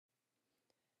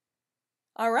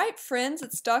All right, friends,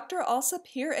 it's Dr. Alsop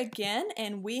here again,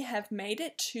 and we have made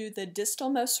it to the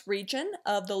distalmost region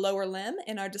of the lower limb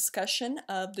in our discussion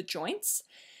of the joints.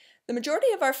 The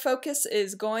majority of our focus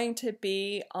is going to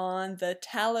be on the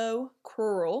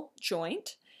talocrual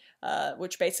joint,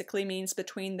 which basically means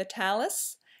between the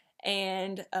talus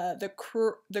and the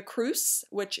crus,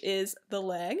 which is the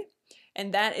leg,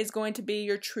 and that is going to be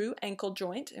your true ankle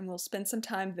joint, and we'll spend some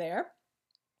time there.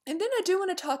 And then I do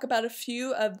want to talk about a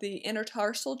few of the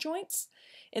intertarsal joints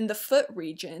in the foot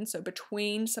region, so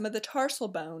between some of the tarsal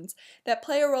bones, that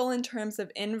play a role in terms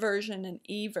of inversion and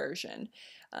eversion,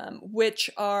 which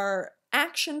are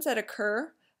actions that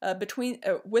occur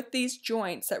with these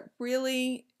joints that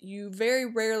really you very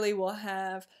rarely will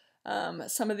have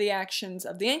some of the actions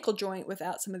of the ankle joint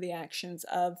without some of the actions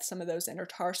of some of those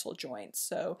intertarsal joints.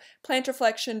 So plantar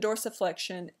flexion,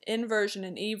 dorsiflexion, inversion,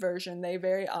 and eversion, they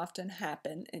very often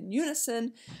happen in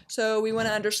unison. So we want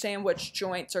to understand which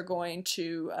joints are going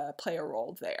to play a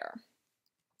role there.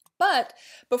 But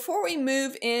before we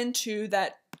move into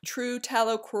that true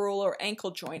talocrual or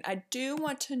ankle joint, I do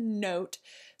want to note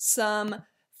some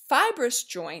fibrous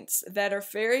joints that are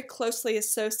very closely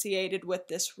associated with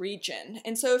this region.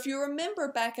 And so if you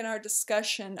remember back in our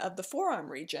discussion of the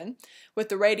forearm region with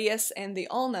the radius and the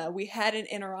ulna, we had an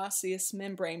interosseous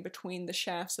membrane between the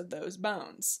shafts of those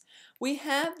bones. We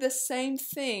have the same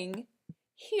thing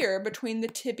here between the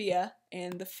tibia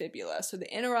and the fibula. So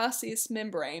the interosseous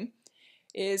membrane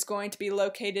is going to be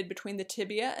located between the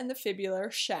tibia and the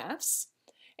fibular shafts,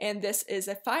 and this is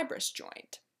a fibrous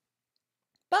joint.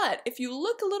 But if you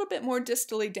look a little bit more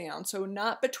distally down, so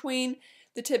not between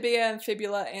the tibia and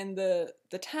fibula and the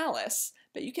talus,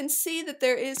 but you can see that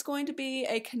there is going to be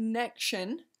a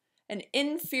connection, an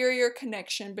inferior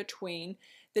connection between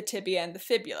the tibia and the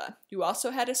fibula. You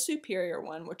also had a superior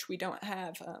one, which we don't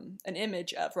have an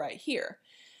image of right here.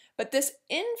 But this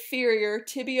inferior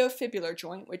tibiofibular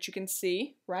joint, which you can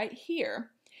see right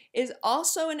here, is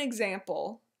also an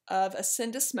example of a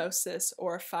syndesmosis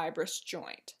or a fibrous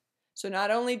joint. So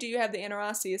not only do you have the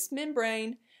interosseous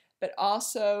membrane, but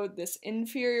also this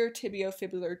inferior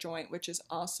tibiofibular joint, which is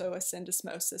also a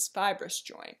syndesmosis fibrous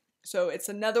joint. So it's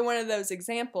another one of those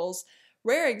examples,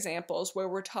 rare examples, where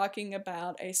we're talking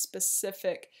about a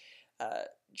specific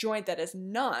joint that is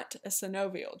not a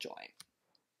synovial joint.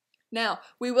 Now,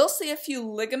 we will see a few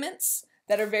ligaments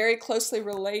that are very closely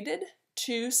related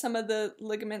to some of the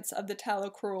ligaments of the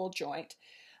talocrual joint.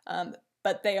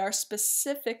 But they are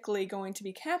specifically going to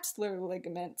be capsular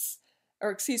ligaments,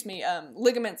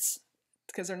 ligaments,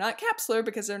 because they're not capsular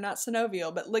because they're not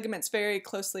synovial, but ligaments very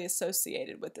closely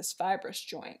associated with this fibrous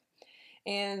joint.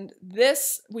 And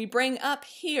this we bring up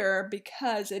here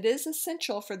because it is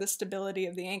essential for the stability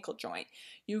of the ankle joint.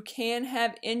 You can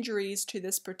have injuries to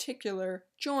this particular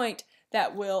joint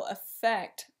that will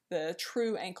affect the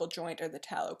true ankle joint or the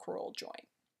talocrual joint.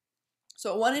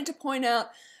 So I wanted to point out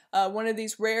one of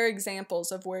these rare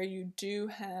examples of where you do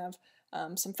have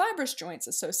some fibrous joints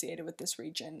associated with this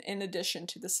region in addition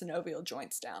to the synovial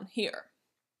joints down here.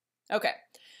 Okay,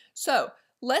 so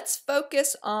let's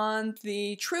focus on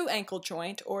the true ankle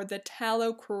joint or the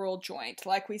talocrual joint.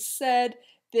 Like we said,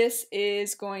 this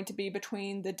is going to be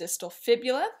between the distal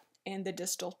fibula and the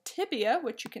distal tibia,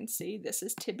 which you can see, this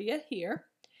is tibia here.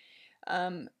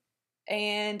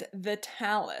 And the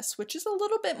talus, which is a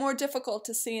little bit more difficult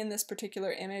to see in this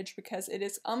particular image because it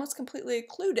is almost completely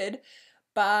occluded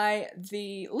by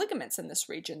the ligaments in this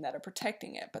region that are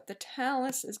protecting it. But the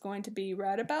talus is going to be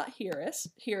right about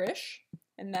here-ish,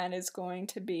 and that is going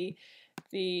to be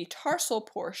the tarsal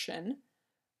portion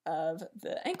of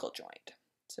the ankle joint.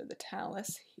 So the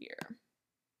talus here.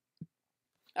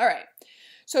 All right,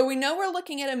 so we know we're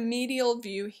looking at a medial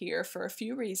view here for a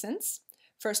few reasons.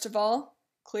 First of all,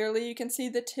 clearly you can see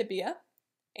the tibia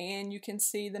and you can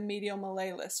see the medial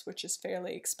malleolus, which is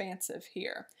fairly expansive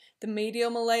here. The medial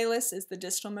malleolus is the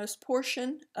distalmost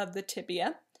portion of the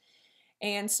tibia,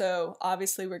 and so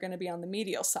obviously we're going to be on the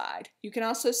medial side. You can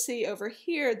also see over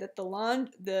here that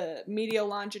the medial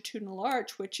longitudinal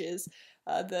arch, which is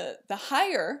the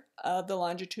higher of the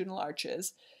longitudinal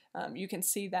arches, you can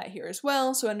see that here as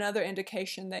well, so another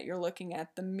indication that you're looking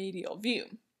at the medial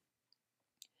view.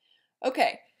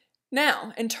 Okay.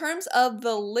 Now, in terms of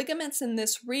the ligaments in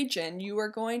this region, you are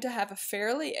going to have a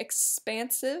fairly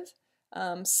expansive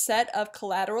set of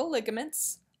collateral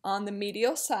ligaments on the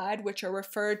medial side, which are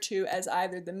referred to as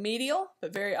either the medial,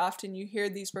 but very often you hear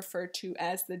these referred to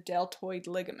as the deltoid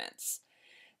ligaments.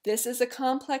 This is a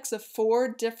complex of 4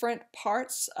 different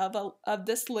parts of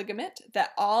this ligament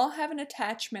that all have an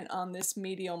attachment on this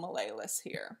medial malleolus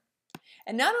here.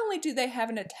 And not only do they have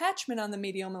an attachment on the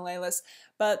medial malleolus,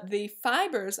 but the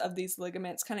fibers of these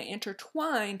ligaments kind of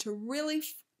intertwine to really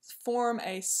form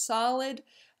a solid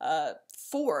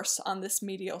force on this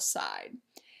medial side.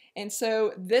 And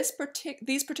so these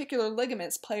particular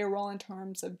ligaments play a role in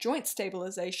terms of joint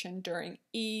stabilization during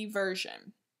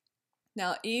eversion.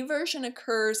 Now, eversion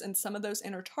occurs in some of those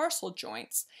intertarsal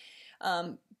joints,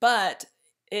 but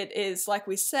it is, like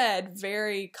we said,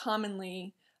 very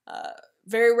commonly,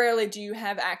 very rarely do you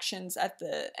have actions at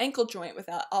the ankle joint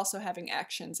without also having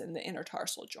actions in the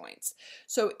intertarsal joints.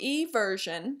 So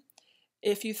eversion,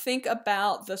 if you think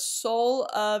about the sole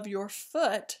of your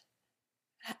foot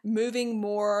moving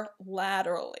more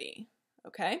laterally,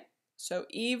 okay? So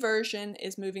eversion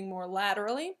is moving more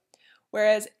laterally,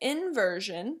 whereas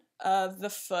inversion of the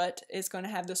foot is going to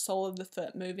have the sole of the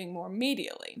foot moving more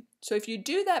medially. So if you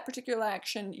do that particular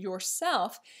action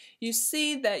yourself, you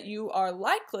see that you are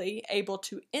likely able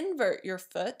to invert your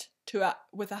foot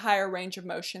with a higher range of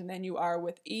motion than you are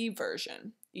with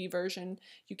eversion. Eversion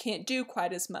you can't do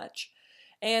quite as much.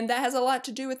 And that has a lot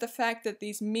to do with the fact that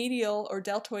these medial or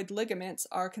deltoid ligaments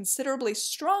are considerably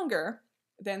stronger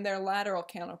than their lateral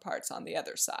counterparts on the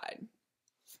other side.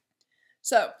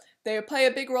 So they play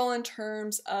a big role in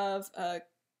terms of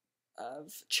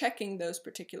checking those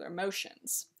particular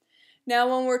motions. Now,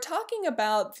 when we're talking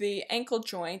about the ankle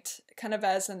joint, kind of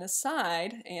as an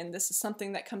aside, and this is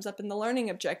something that comes up in the learning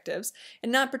objectives,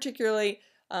 and not particularly,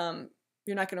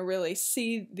 you're not going to really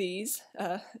see these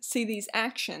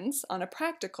actions on a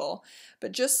practical,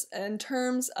 but just in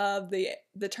terms of the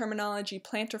terminology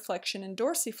plantar flexion and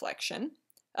dorsiflexion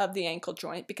of the ankle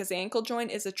joint, because the ankle joint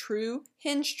is a true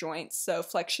hinge joint, so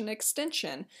flexion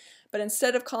extension, but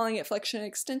instead of calling it flexion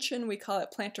extension, we call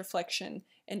it plantar flexion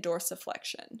and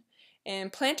dorsiflexion.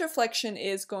 And plantar flexion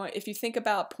is going, if you think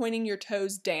about pointing your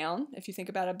toes down, if you think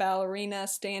about a ballerina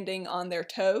standing on their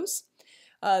toes,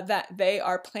 that they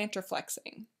are plantar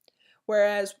flexing.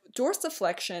 Whereas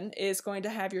dorsiflexion is going to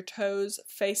have your toes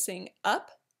facing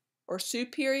up or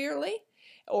superiorly,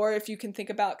 or if you can think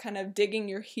about kind of digging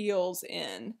your heels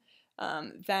in,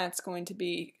 that's going to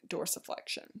be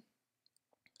dorsiflexion.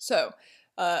 So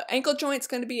ankle joint's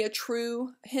going to be a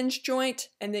true hinge joint,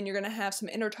 and then you're going to have some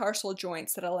intertarsal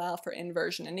joints that allow for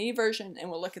inversion and eversion, and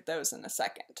we'll look at those in a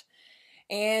second.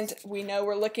 And we know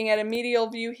we're looking at a medial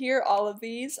view here. All of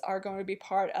these are going to be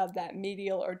part of that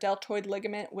medial or deltoid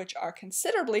ligament, which are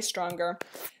considerably stronger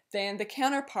than the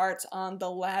counterparts on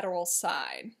the lateral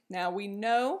side. Now we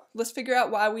know, let's figure out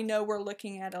why we know we're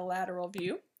looking at a lateral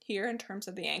view here in terms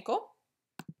of the ankle.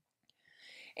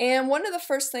 And one of the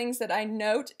first things that I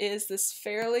note is this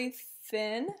fairly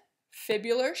thin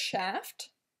fibular shaft,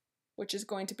 which is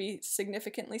going to be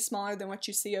significantly smaller than what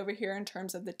you see over here in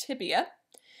terms of the tibia.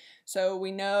 So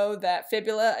we know that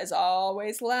fibula is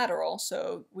always lateral,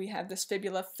 so we have this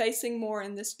fibula facing more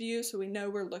in this view, so we know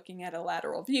we're looking at a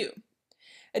lateral view.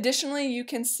 Additionally, you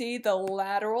can see the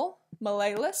lateral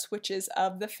malleolus, which is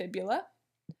of the fibula.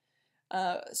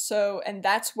 And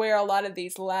that's where a lot of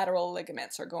these lateral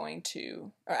ligaments are going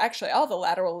to, or actually all the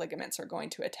lateral ligaments are going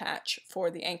to attach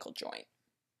for the ankle joint.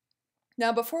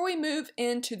 Now, before we move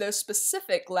into those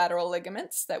specific lateral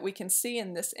ligaments that we can see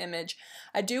in this image,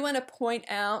 I do want to point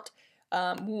out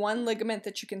one ligament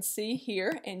that you can see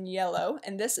here in yellow,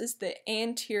 and this is the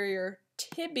anterior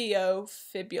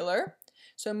tibiofibular.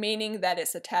 So meaning that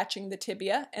it's attaching the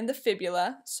tibia and the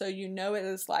fibula, so you know it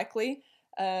is likely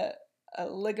a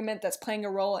ligament that's playing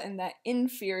a role in that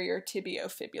inferior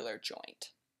tibiofibular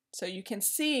joint. So you can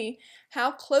see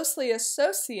how closely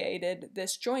associated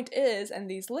this joint is and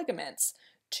these ligaments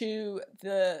to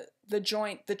the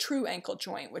joint, the true ankle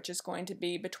joint, which is going to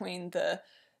be between the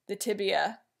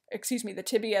tibia,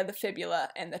 the fibula,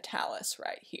 and the talus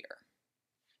right here.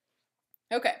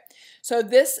 Okay, so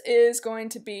this is going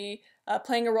to be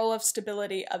playing a role of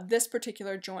stability of this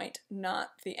particular joint,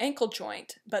 not the ankle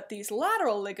joint, but these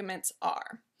lateral ligaments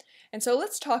are. And so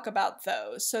let's talk about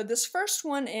those. So this first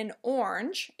one in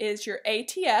orange is your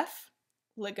ATF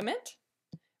ligament,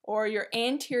 or your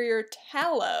anterior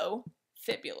talofibular.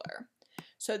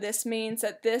 So this means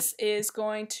that this is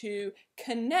going to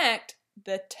connect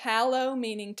the talo,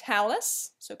 meaning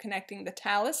talus, so connecting the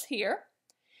talus here,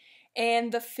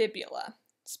 and the fibula,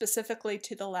 specifically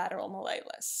to the lateral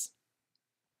malleolus.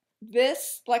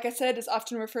 This, like I said, is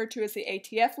often referred to as the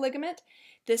ATF ligament.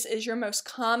 This is your most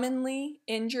commonly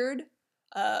injured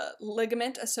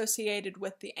ligament associated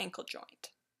with the ankle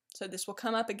joint. So this will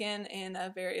come up again in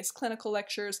various clinical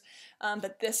lectures,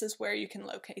 but this is where you can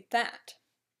locate that.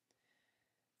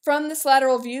 From this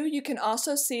lateral view, you can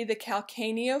also see the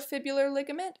calcaneofibular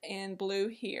ligament in blue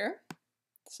here.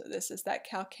 So this is that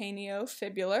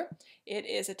calcaneofibular. It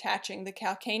is attaching the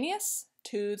calcaneus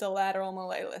to the lateral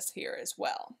malleolus here as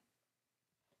well.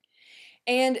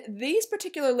 And these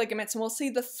particular ligaments, and we'll see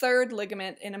the third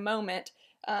ligament in a moment,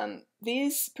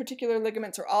 these particular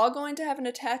ligaments are all going to have an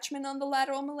attachment on the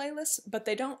lateral malleolus, but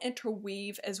they don't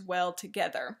interweave as well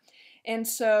together. And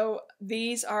so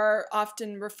these are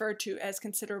often referred to as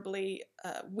considerably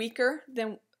weaker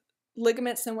than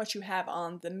ligaments than what you have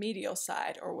on the medial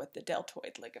side or with the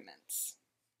deltoid ligaments.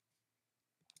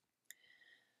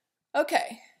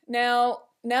 Okay, now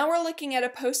we're looking at a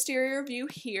posterior view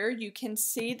here. You can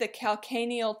see the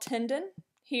calcaneal tendon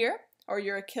here, or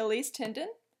your Achilles tendon.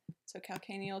 So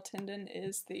calcaneal tendon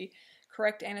is the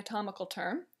correct anatomical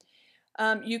term.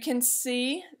 You can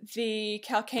see the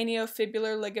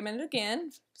calcaneofibular ligament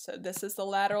again. So this is the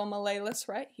lateral malleolus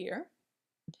right here.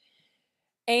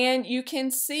 And you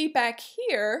can see back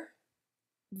here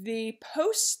the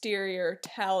posterior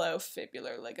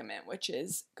talofibular ligament, which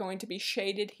is going to be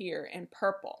shaded here in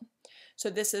purple. So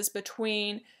this is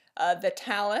between the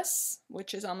talus,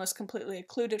 which is almost completely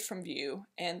occluded from view,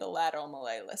 and the lateral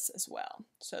malleolus as well.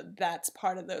 So that's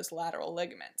part of those lateral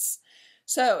ligaments.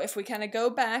 So if we kind of go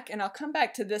back, and I'll come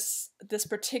back to this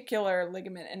particular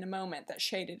ligament in a moment that's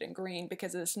shaded in green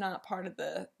because it's not part of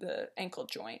the ankle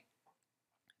joint.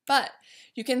 But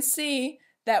you can see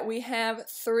that we have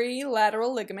three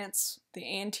lateral ligaments,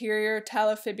 the anterior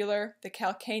talofibular, the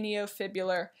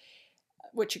calcaneofibular,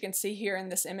 which you can see here in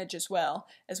this image as well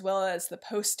as the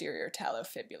posterior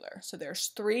talofibular. So there's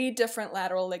three different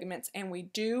lateral ligaments, and we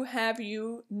do have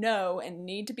you know and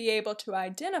need to be able to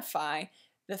identify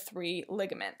the three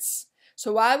ligaments.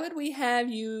 So why would we have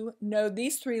you know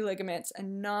these three ligaments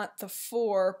and not the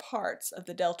four parts of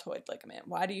the deltoid ligament?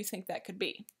 Why do you think that could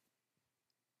be?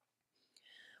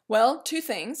 Well, two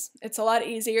things. It's a lot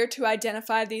easier to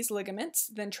identify these ligaments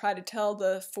than try to tell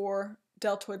the four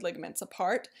deltoid ligaments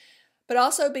apart, but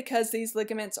also because these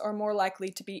ligaments are more likely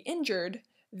to be injured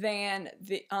than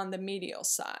on the medial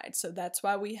side. So that's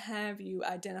why we have you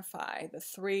identify the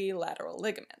three lateral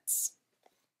ligaments.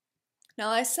 Now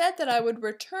I said that I would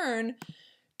return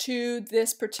to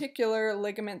this particular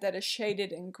ligament that is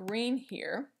shaded in green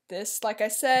here. This, like I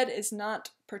said, is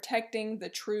not protecting the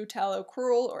true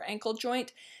talocrual or ankle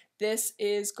joint. This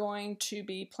is going to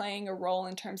be playing a role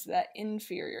in terms of that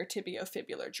inferior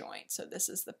tibiofibular joint. So this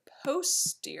is the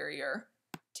posterior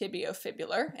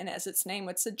tibiofibular, and as its name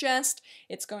would suggest,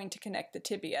 it's going to connect the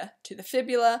tibia to the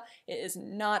fibula. It is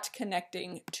not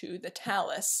connecting to the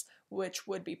talus, which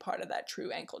would be part of that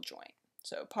true ankle joint.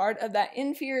 So part of that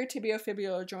inferior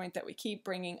tibiofibular joint that we keep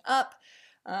bringing up,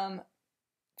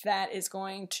 that is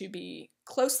going to be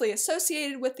closely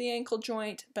associated with the ankle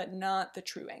joint, but not the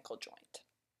true ankle joint.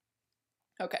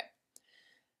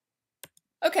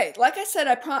 Okay, like I said,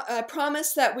 I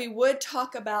promised that we would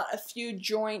talk about a few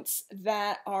joints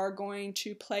that are going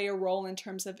to play a role in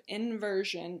terms of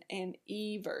inversion and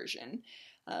eversion.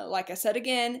 Like I said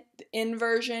again, the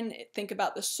inversion, think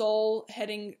about the sole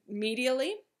heading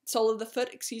medially, sole of the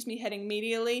foot, heading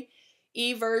medially.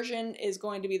 Eversion is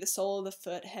going to be the sole of the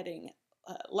foot heading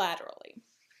laterally.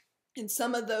 And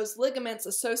some of those ligaments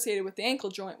associated with the ankle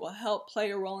joint will help play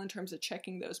a role in terms of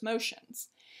checking those motions.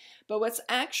 But what's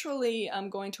actually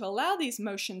going to allow these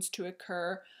motions to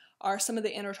occur are some of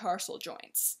the intertarsal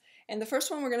joints. And the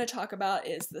first one we're going to talk about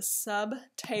is the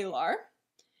subtalar.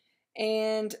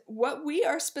 And what we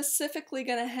are specifically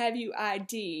going to have you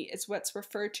ID is what's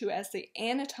referred to as the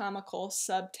anatomical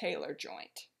subtalar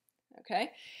joint.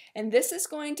 Okay? And this is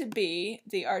going to be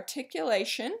the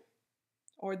articulation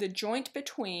or the joint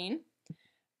between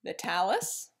the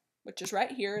talus, which is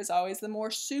right here, is always the more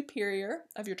superior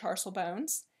of your tarsal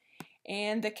bones,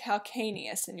 and the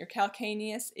calcaneus. And your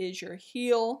calcaneus is your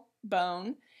heel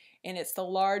bone, and it's the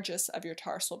largest of your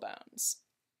tarsal bones.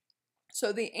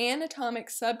 So the anatomic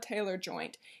subtalar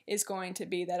joint is going to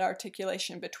be that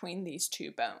articulation between these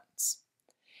two bones.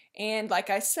 And like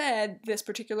I said, this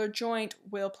particular joint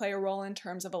will play a role in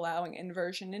terms of allowing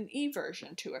inversion and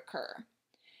eversion to occur.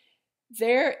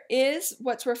 There is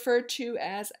what's referred to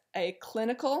as a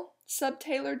clinical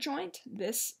subtalar joint.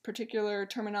 This particular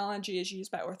terminology is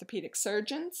used by orthopedic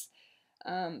surgeons.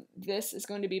 This is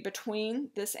going to be between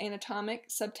this anatomic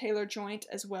subtalar joint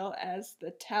as well as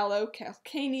the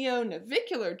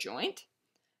talocalcaneonavicular joint.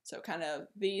 So kind of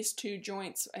these two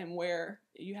joints and where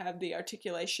you have the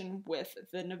articulation with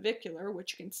the navicular,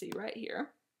 which you can see right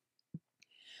here.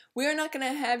 We are not going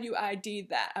to have you ID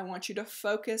that. I want you to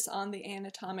focus on the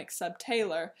anatomic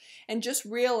subtalar and just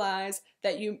realize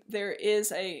that there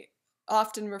is a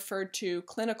often referred to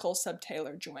clinical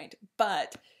subtalar joint,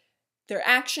 but their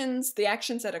actions, the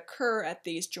actions that occur at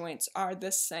these joints are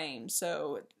the same.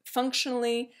 So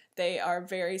functionally, they are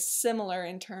very similar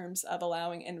in terms of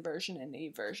allowing inversion and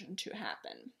eversion to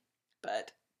happen.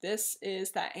 But this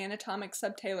is that anatomic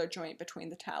subtalar joint between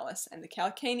the talus and the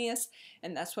calcaneus,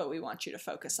 and that's what we want you to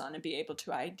focus on and be able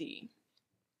to ID.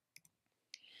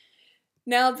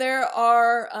 Now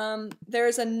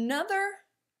there's another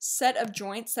set of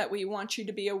joints that we want you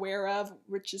to be aware of,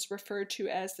 which is referred to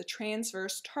as the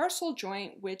transverse tarsal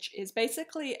joint, which is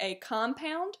basically a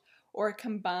compound or a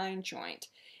combined joint.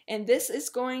 And this is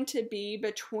going to be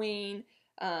between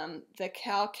the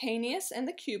calcaneus and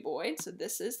the cuboid. So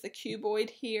this is the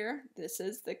cuboid here. This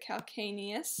is the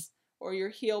calcaneus, or your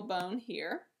heel bone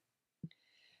here.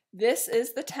 This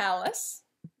is the talus.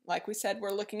 Like we said,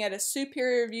 we're looking at a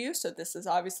superior view, so this is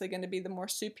obviously going to be the more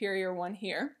superior one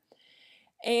here.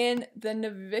 And the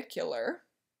navicular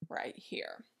right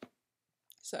here.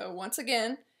 So once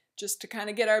again, just to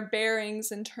kind of get our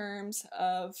bearings in terms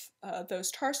of those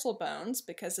tarsal bones,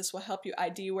 because this will help you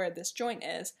ID where this joint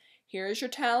is. Here is your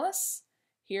talus.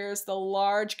 Here's the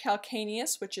large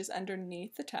calcaneus, which is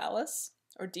underneath the talus,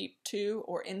 or deep to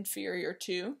or inferior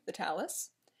to the talus.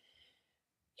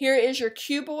 Here is your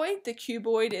cuboid. The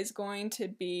cuboid is going to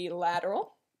be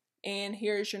lateral. And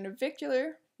here is your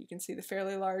navicular. You can see the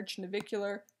fairly large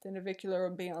navicular. The navicular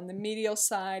will be on the medial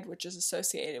side, which is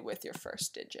associated with your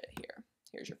first digit here.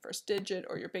 Here's your first digit,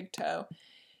 or your big toe.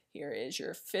 Here is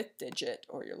your fifth digit,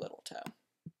 or your little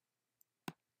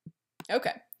toe.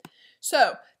 Okay,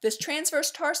 so this transverse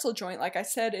tarsal joint, like I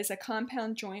said, is a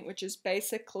compound joint, which is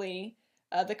basically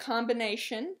the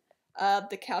combination of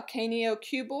the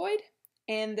calcaneo-cuboid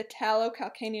and the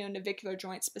talocalcaneo-navicular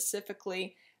joint,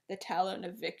 specifically the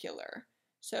talonavicular.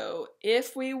 So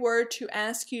if we were to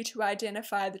ask you to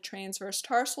identify the transverse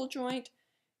tarsal joint,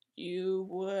 you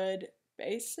would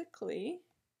basically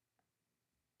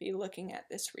be looking at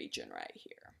this region right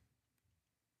here.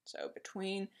 So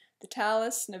between the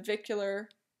talus, navicular,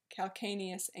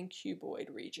 calcaneus, and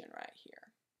cuboid region right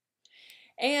here.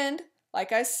 And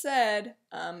like I said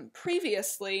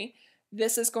previously,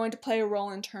 this is going to play a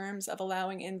role in terms of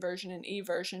allowing inversion and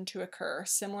eversion to occur,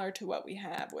 similar to what we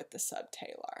have with the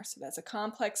subtalar. So that's a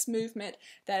complex movement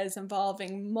that is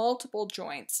involving multiple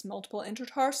joints, multiple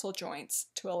intertarsal joints,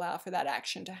 to allow for that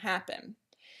action to happen.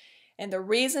 And the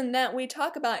reason that we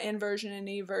talk about inversion and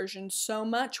eversion so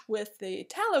much with the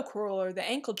talocrual or the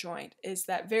ankle joint is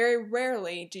that very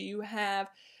rarely do you have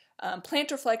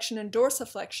plantar flexion and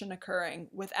dorsiflexion occurring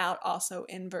without also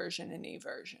inversion and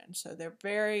eversion. So they're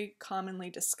very commonly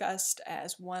discussed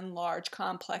as one large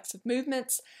complex of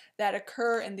movements that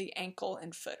occur in the ankle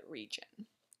and foot region.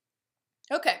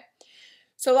 Okay,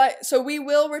 so we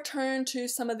will return to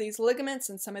some of these ligaments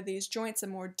and some of these joints in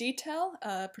more detail,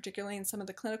 particularly in some of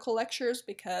the clinical lectures,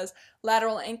 because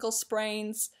lateral ankle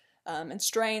sprains and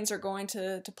strains are going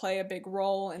to play a big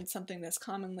role in something that's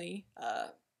commonly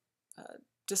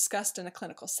discussed in a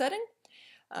clinical setting.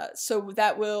 So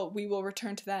we will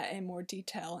return to that in more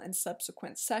detail in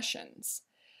subsequent sessions.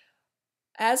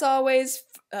 As always,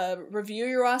 review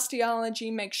your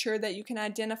osteology. Make sure that you can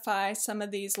identify some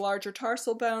of these larger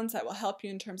tarsal bones that will help you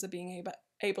in terms of being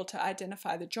able to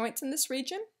identify the joints in this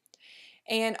region.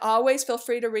 And always feel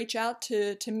free to reach out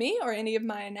to me or any of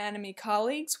my anatomy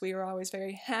colleagues. We are always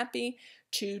very happy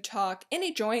to talk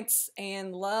any joints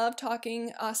and love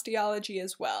talking osteology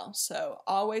as well. So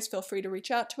always feel free to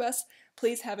reach out to us.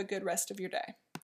 Please have a good rest of your day.